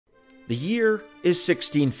The year is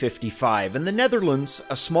 1655, and the Netherlands,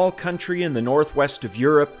 a small country in the northwest of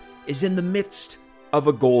Europe, is in the midst of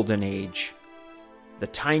a golden age. The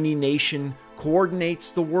tiny nation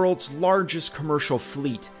coordinates the world's largest commercial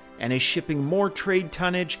fleet and is shipping more trade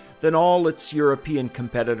tonnage than all its European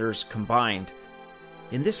competitors combined.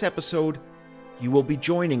 In this episode, you will be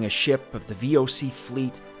joining a ship of the VOC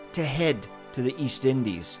fleet to head to the East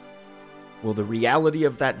Indies. Will the reality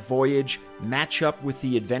of that voyage match up with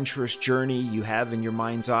the adventurous journey you have in your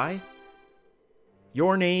mind's eye?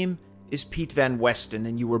 Your name is Piet van Westen,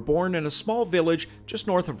 and you were born in a small village just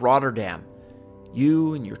north of Rotterdam.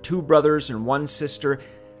 You and your two brothers and one sister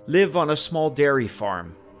live on a small dairy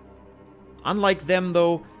farm. Unlike them,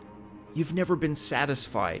 though, you've never been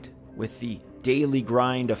satisfied with the daily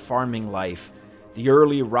grind of farming life, the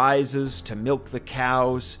early rises to milk the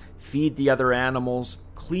cows, feed the other animals,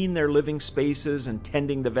 clean their living spaces, and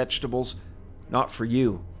tending the vegetables. Not for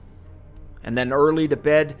you. And then early to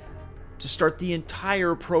bed to start the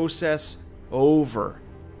entire process over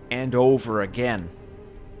and over again.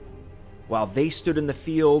 While they stood in the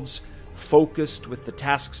fields, focused with the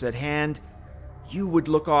tasks at hand, you would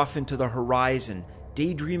look off into the horizon,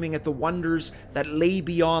 daydreaming at the wonders that lay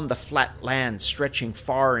beyond the flat land stretching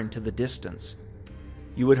far into the distance.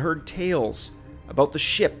 You had heard tales about the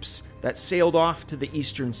ships that sailed off to the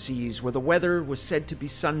eastern seas where the weather was said to be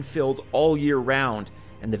sun-filled all year round,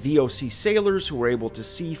 and the VOC sailors who were able to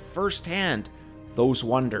see firsthand those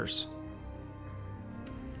wonders.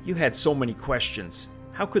 You had so many questions.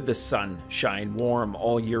 How could the sun shine warm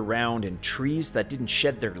all year round in trees that didn't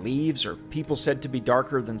shed their leaves, or people said to be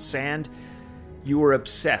darker than sand? You were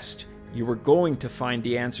obsessed. You were going to find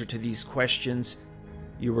the answer to these questions.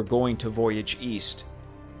 You were going to voyage east.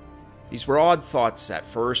 These were odd thoughts at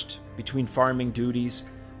first, between farming duties,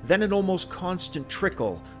 then an almost constant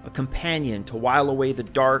trickle, a companion to while away the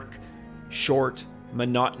dark, short,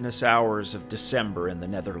 monotonous hours of December in the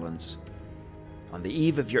Netherlands. On the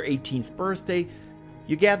eve of your 18th birthday,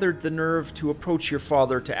 you gathered the nerve to approach your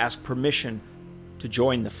father to ask permission to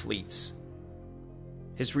join the fleets.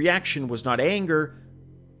 His reaction was not anger,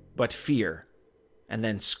 but fear, and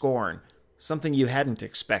then scorn, something you hadn't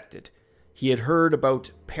expected. He had heard about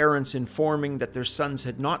parents informing that their sons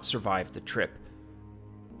had not survived the trip.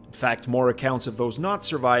 In fact, more accounts of those not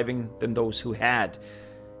surviving than those who had.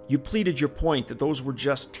 You pleaded your point that those were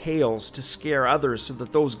just tales to scare others so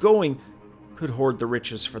that those going could hoard the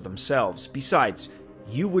riches for themselves. Besides,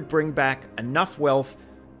 you would bring back enough wealth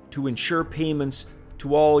to ensure payments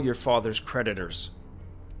to all your father's creditors.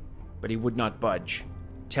 But he would not budge,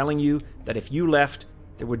 telling you that if you left,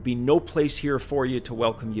 there would be no place here for you to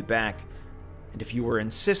welcome you back. And if you were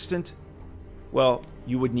insistent, well,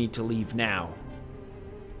 you would need to leave now.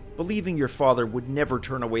 Believing your father would never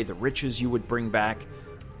turn away the riches you would bring back,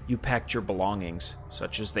 you packed your belongings,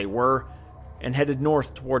 such as they were, and headed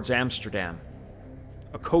north towards Amsterdam.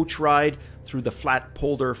 A coach ride through the flat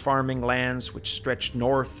polder farming lands which stretched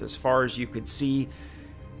north as far as you could see,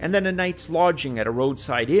 and then a night's lodging at a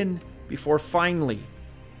roadside inn before finally,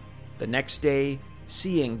 the next day,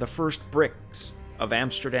 seeing the first bricks of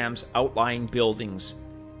Amsterdam's outlying buildings,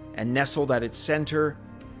 and nestled at its center,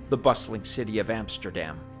 the bustling city of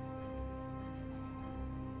Amsterdam.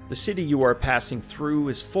 The city you are passing through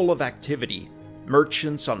is full of activity.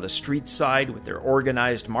 Merchants on the street side with their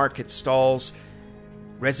organized market stalls,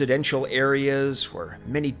 residential areas where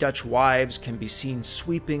many Dutch wives can be seen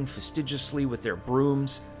sweeping fastidiously with their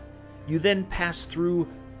brooms. You then pass through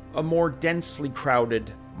a more densely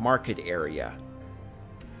crowded market area.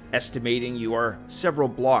 Estimating you are several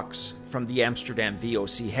blocks from the Amsterdam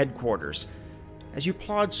VOC headquarters. As you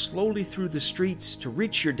plod slowly through the streets to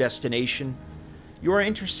reach your destination, you are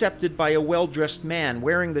intercepted by a well-dressed man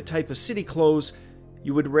wearing the type of city clothes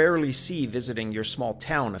you would rarely see visiting your small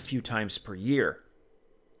town a few times per year.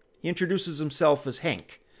 He introduces himself as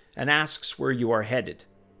Henk and asks where you are headed.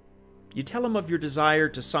 You tell him of your desire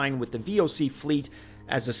to sign with the VOC fleet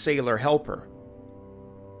as a sailor helper.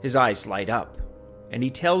 His eyes light up, and he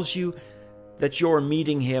tells you that your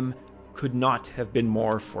meeting him could not have been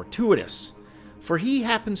more fortuitous, for he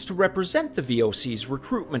happens to represent the VOC's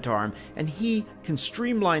recruitment arm, and he can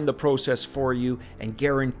streamline the process for you and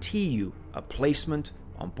guarantee you a placement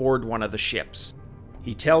on board one of the ships.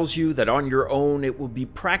 He tells you that on your own it will be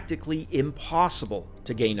practically impossible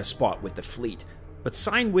to gain a spot with the fleet, but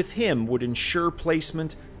sign with him would ensure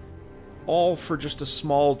placement, all for just a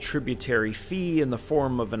small tributary fee in the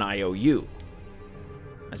form of an IOU.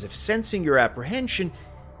 As if sensing your apprehension,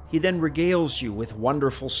 he then regales you with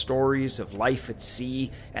wonderful stories of life at sea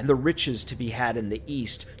and the riches to be had in the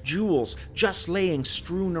East, jewels just laying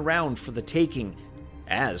strewn around for the taking,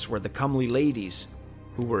 as were the comely ladies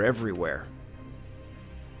who were everywhere.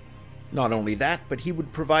 Not only that, but he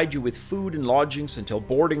would provide you with food and lodgings until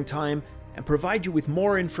boarding time, and provide you with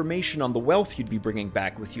more information on the wealth you'd be bringing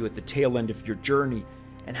back with you at the tail end of your journey,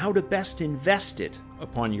 and how to best invest it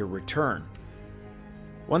upon your return.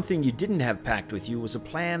 One thing you didn't have packed with you was a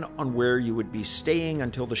plan on where you would be staying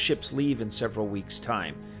until the ships leave in several weeks'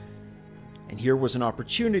 time. And here was an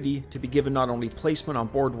opportunity to be given not only placement on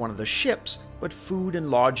board one of the ships, but food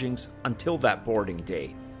and lodgings until that boarding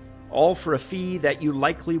day. All for a fee that you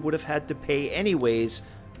likely would have had to pay anyways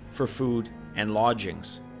for food and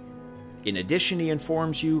lodgings. In addition, he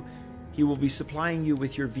informs you, he will be supplying you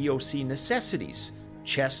with your VOC necessities: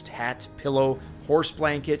 chest, hat, pillow, horse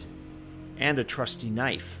blanket, and a trusty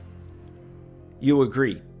knife. You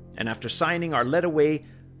agree, and after signing are led away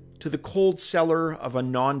to the cold cellar of a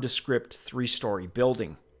nondescript 3-story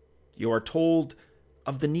building. You are told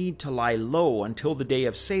of the need to lie low until the day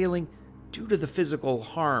of sailing due to the physical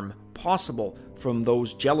harm possible from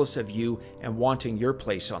those jealous of you and wanting your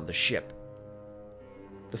place on the ship.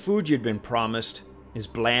 The food you'd been promised is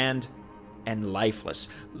bland and lifeless,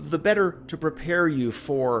 the better to prepare you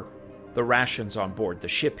for the rations on board the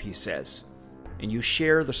ship, he says. And you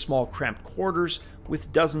share the small cramped quarters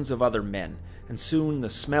with dozens of other men, and soon the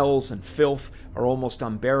smells and filth are almost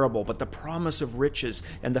unbearable, but the promise of riches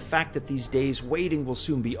and the fact that these days waiting will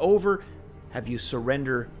soon be over have you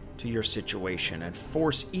surrender to your situation and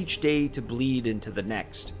force each day to bleed into the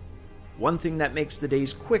next. One thing that makes the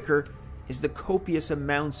days quicker is the copious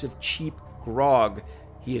amounts of cheap grog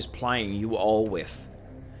he is plying you all with.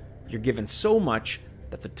 You're given so much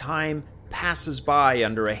that the time passes by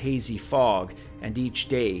under a hazy fog, and each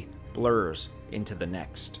day blurs into the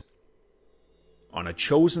next. On a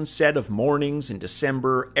chosen set of mornings in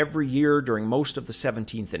December every year during most of the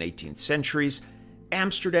 17th and 18th centuries,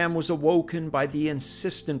 Amsterdam was awoken by the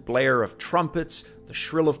insistent blare of trumpets, the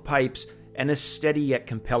shrill of pipes, and a steady yet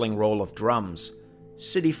compelling roll of drums.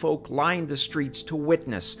 City folk lined the streets to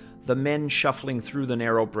witness the men shuffling through the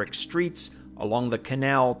narrow brick streets along the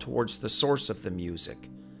canal towards the source of the music.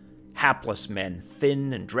 Hapless men,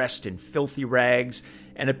 thin and dressed in filthy rags,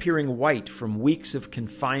 and appearing white from weeks of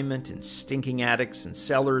confinement in stinking attics and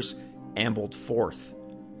cellars, ambled forth.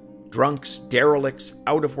 Drunks, derelicts,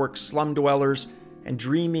 out-of-work slum dwellers, and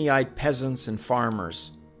dreamy-eyed peasants and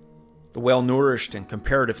farmers. The well-nourished and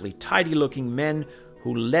comparatively tidy-looking men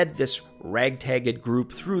who led this ragtagged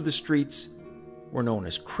group through the streets were known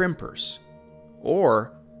as crimpers,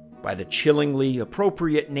 or by the chillingly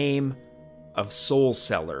appropriate name of soul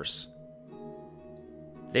sellers.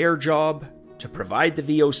 Their job, to provide the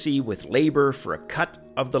VOC with labor for a cut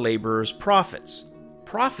of the laborers' profits.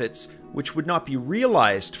 Profits which would not be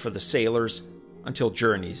realized for the sailors until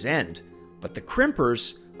journey's end, but the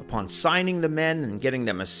crimpers, upon signing the men and getting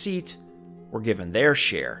them a seat, were given their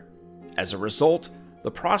share. As a result,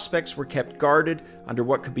 the prospects were kept guarded under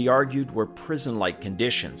what could be argued were prison-like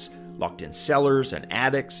conditions, locked in cellars and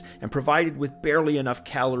attics, and provided with barely enough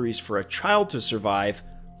calories for a child to survive,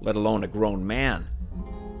 let alone a grown man.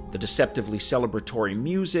 The deceptively celebratory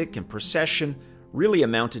music and procession really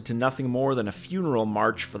amounted to nothing more than a funeral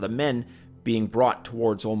march for the men being brought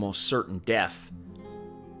towards almost certain death.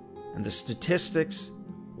 And the statistics,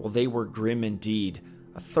 well, they were grim indeed.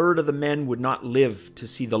 A third of the men would not live to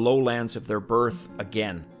see the lowlands of their birth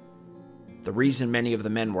again. The reason many of the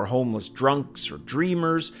men were homeless drunks or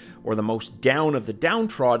dreamers, or the most down of the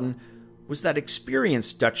downtrodden, was that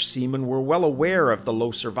experienced Dutch seamen were well aware of the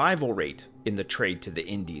low survival rate in the trade to the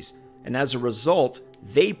Indies, and as a result,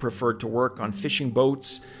 they preferred to work on fishing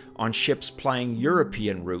boats on ships plying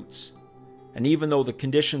European routes. And even though the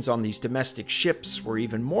conditions on these domestic ships were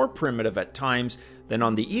even more primitive at times than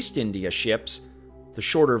on the East India ships, the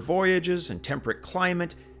shorter voyages and temperate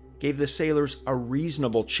climate gave the sailors a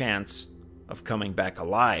reasonable chance of coming back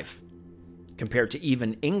alive. Compared to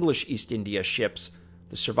even English East India ships,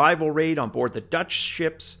 the survival rate on board the Dutch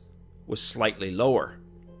ships was slightly lower.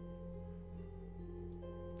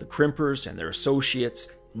 The crimpers and their associates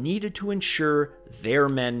needed to ensure their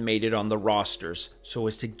men made it on the rosters so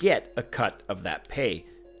as to get a cut of that pay,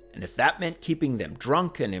 and if that meant keeping them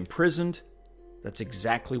drunk and imprisoned, that's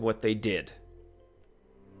exactly what they did.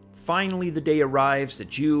 Finally, the day arrives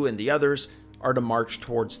that you and the others are to march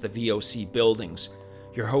towards the VOC buildings.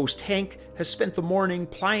 Your host, Hank, has spent the morning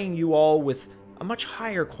plying you all with a much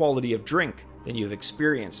higher quality of drink than you've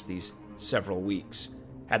experienced these several weeks.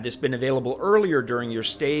 Had this been available earlier during your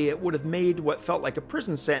stay, it would have made what felt like a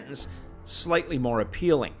prison sentence slightly more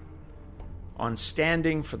appealing. On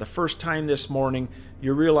standing for the first time this morning,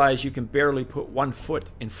 you realize you can barely put one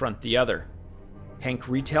foot in front the other. Hank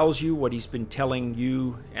retells you what he's been telling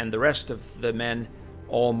you and the rest of the men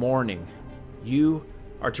all morning. You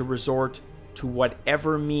are to resort to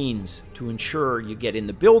whatever means to ensure you get in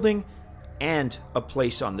the building and a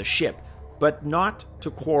place on the ship, but not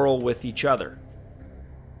to quarrel with each other.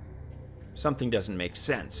 Something doesn't make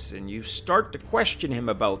sense, and you start to question him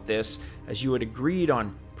about this, as you had agreed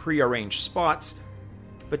on prearranged spots,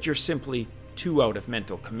 but you're simply too out of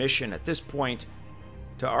mental commission at this point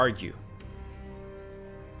to argue.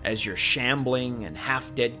 As your shambling and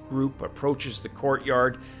half-dead group approaches the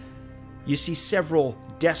courtyard, you see several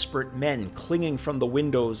desperate men clinging from the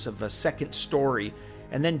windows of a second story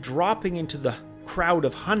and then dropping into the crowd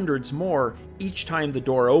of hundreds more each time the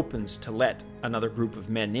door opens to let another group of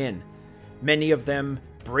men in. Many of them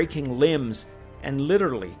breaking limbs and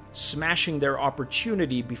literally smashing their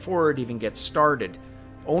opportunity before it even gets started,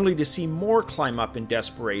 only to see more climb up in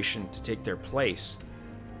desperation to take their place.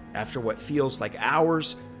 After what feels like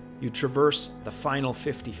hours, you traverse the final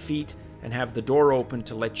 50 feet and have the door open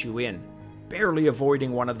to let you in, barely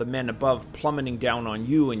avoiding one of the men above plummeting down on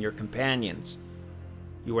you and your companions.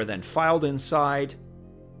 You are then filed inside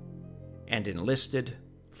and enlisted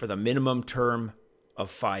for the minimum term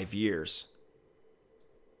of 5 years.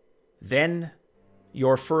 Then,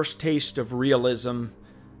 your first taste of realism,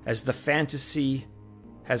 as the fantasy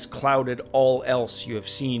has clouded all else you have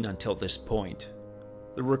seen until this point.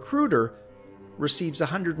 The recruiter receives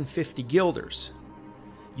 150 guilders.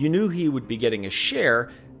 You knew he would be getting a share.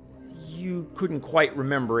 You couldn't quite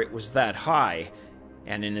remember it was that high.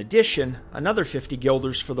 And in addition, another 50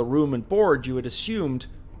 guilders for the room and board you had assumed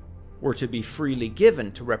were to be freely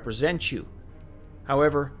given to represent you.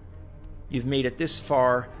 However, you've made it this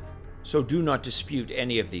far, so do not dispute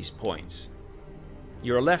any of these points.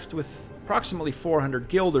 You're left with approximately 400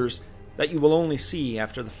 guilders that you will only see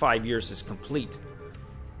after the 5 years is complete.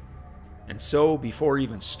 And so, before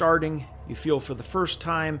even starting, you feel for the first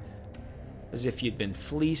time as if you'd been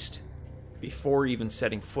fleeced before even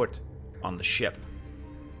setting foot on the ship.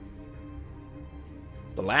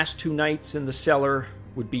 The last 2 nights in the cellar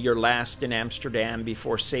would be your last in Amsterdam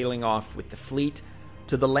before sailing off with the fleet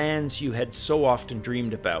to the lands you had so often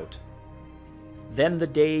dreamed about. Then the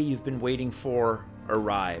day you've been waiting for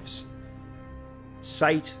arrives.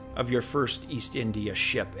 Sight of your first East India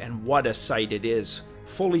ship, and what a sight it is.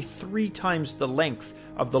 Fully 3 times the length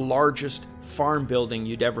of the largest farm building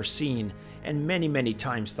you'd ever seen, and many, many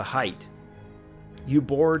times the height. You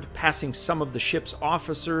board, passing some of the ship's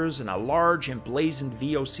officers and a large emblazoned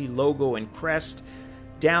VOC logo and crest,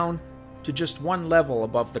 down to just 1 level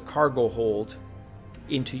above the cargo hold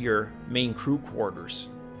into your main crew quarters.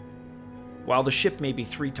 While the ship may be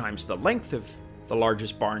 3 times the length of the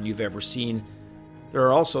largest barn you've ever seen, there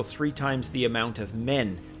are also 3 times the amount of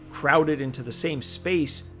men crowded into the same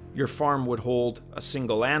space your farm would hold a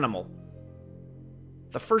single animal.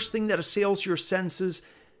 The first thing that assails your senses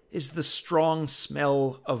is the strong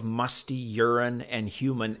smell of musty urine and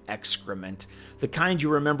human excrement, the kind you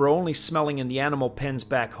remember only smelling in the animal pens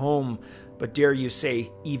back home, but dare you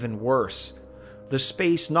say, even worse. The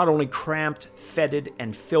space not only cramped, fetid,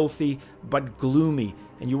 and filthy, but gloomy,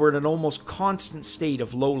 and you were in an almost constant state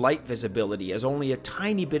of low light visibility, as only a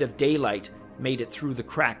tiny bit of daylight made it through the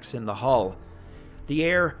cracks in the hull. The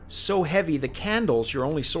air so heavy the candles, your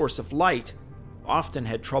only source of light, often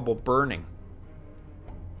had trouble burning.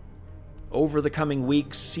 Over the coming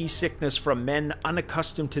weeks, seasickness from men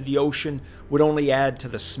unaccustomed to the ocean would only add to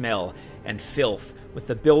the smell and filth, with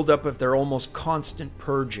the buildup of their almost constant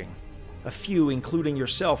purging. A few, including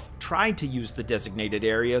yourself, tried to use the designated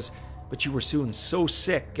areas, but you were soon so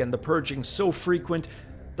sick and the purging so frequent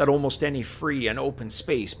that almost any free and open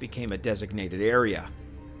space became a designated area.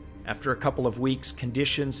 After a couple of weeks,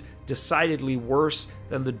 conditions decidedly worse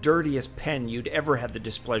than the dirtiest pen you'd ever had the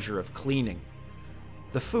displeasure of cleaning.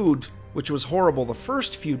 The food, which was horrible the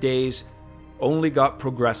first few days, only got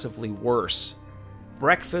progressively worse.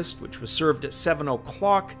 Breakfast, which was served at 7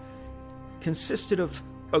 o'clock, consisted of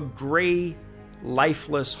a gray,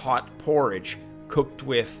 lifeless hot porridge cooked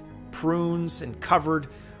with prunes and covered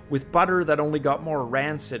with butter that only got more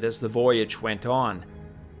rancid as the voyage went on.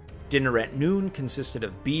 Dinner at noon consisted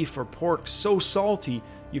of beef or pork so salty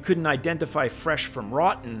you couldn't identify fresh from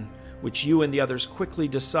rotten, which you and the others quickly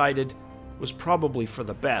decided was probably for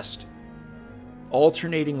the best.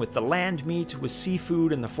 Alternating with the land meat was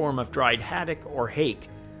seafood in the form of dried haddock or hake,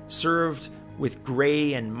 served with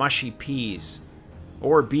gray and mushy peas.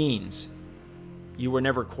 Or beans. You were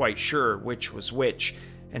never quite sure which was which,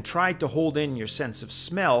 and tried to hold in your sense of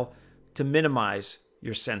smell to minimize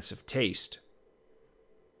your sense of taste.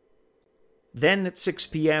 Then at 6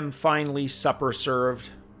 p.m., finally supper served,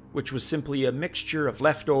 which was simply a mixture of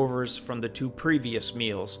leftovers from the 2 previous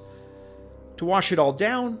meals. To wash it all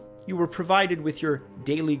down, you were provided with your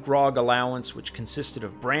daily grog allowance, which consisted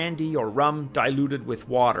of brandy or rum diluted with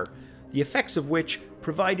water, the effects of which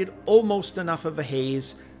provided almost enough of a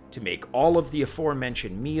haze to make all of the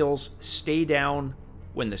aforementioned meals stay down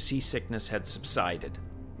when the seasickness had subsided.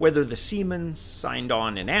 Whether the seamen signed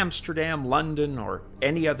on in Amsterdam, London, or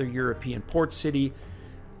any other European port city,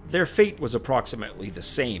 their fate was approximately the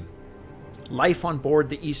same. Life on board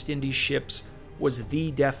the East Indies ships was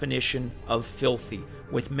the definition of filthy,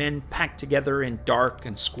 with men packed together in dark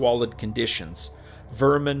and squalid conditions.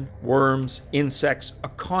 Vermin, worms, insects, a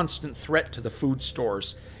constant threat to the food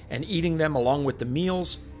stores, and eating them along with the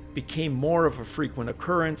meals became more of a frequent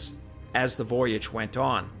occurrence as the voyage went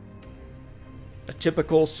on. A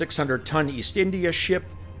typical 600-ton East India ship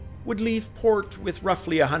would leave port with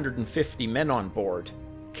roughly 150 men on board,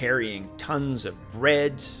 carrying tons of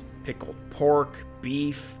bread, pickled pork,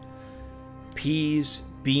 beef, peas,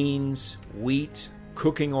 beans, wheat,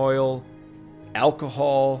 cooking oil,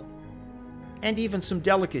 alcohol, and even some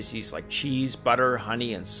delicacies like cheese, butter,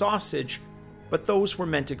 honey, and sausage, but those were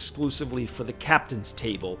meant exclusively for the captain's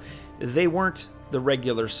table. They weren't the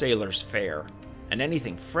regular sailor's fare, and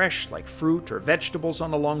anything fresh like fruit or vegetables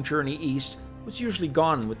on a long journey east was usually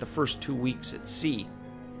gone with the first 2 weeks at sea.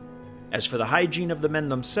 As for the hygiene of the men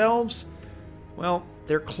themselves, well,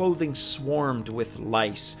 their clothing swarmed with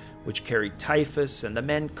lice, which carried typhus, and the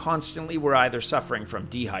men constantly were either suffering from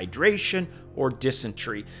dehydration or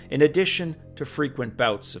dysentery, in addition to frequent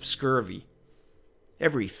bouts of scurvy.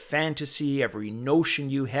 Every fantasy, every notion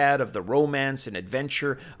you had of the romance and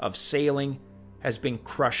adventure of sailing has been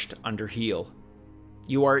crushed under heel.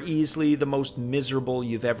 You are easily the most miserable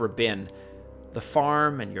you've ever been. The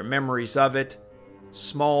farm and your memories of it,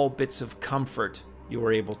 small bits of comfort you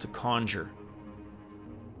were able to conjure.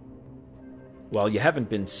 While you haven't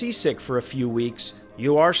been seasick for a few weeks,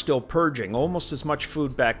 you are still purging almost as much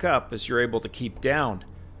food back up as you're able to keep down.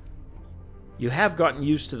 You have gotten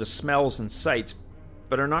used to the smells and sights,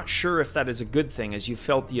 but are not sure if that is a good thing, as you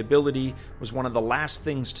felt the ability was one of the last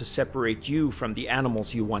things to separate you from the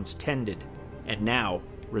animals you once tended, and now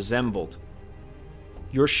resembled.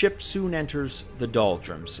 Your ship soon enters the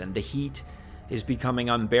doldrums, and the heat is becoming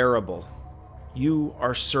unbearable. You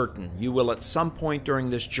are certain you will at some point during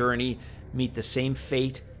this journey meet the same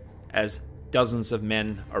fate as dozens of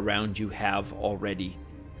men around you have already.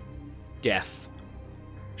 Death.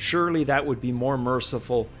 Surely that would be more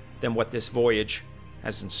merciful than what this voyage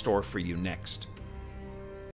has in store for you next.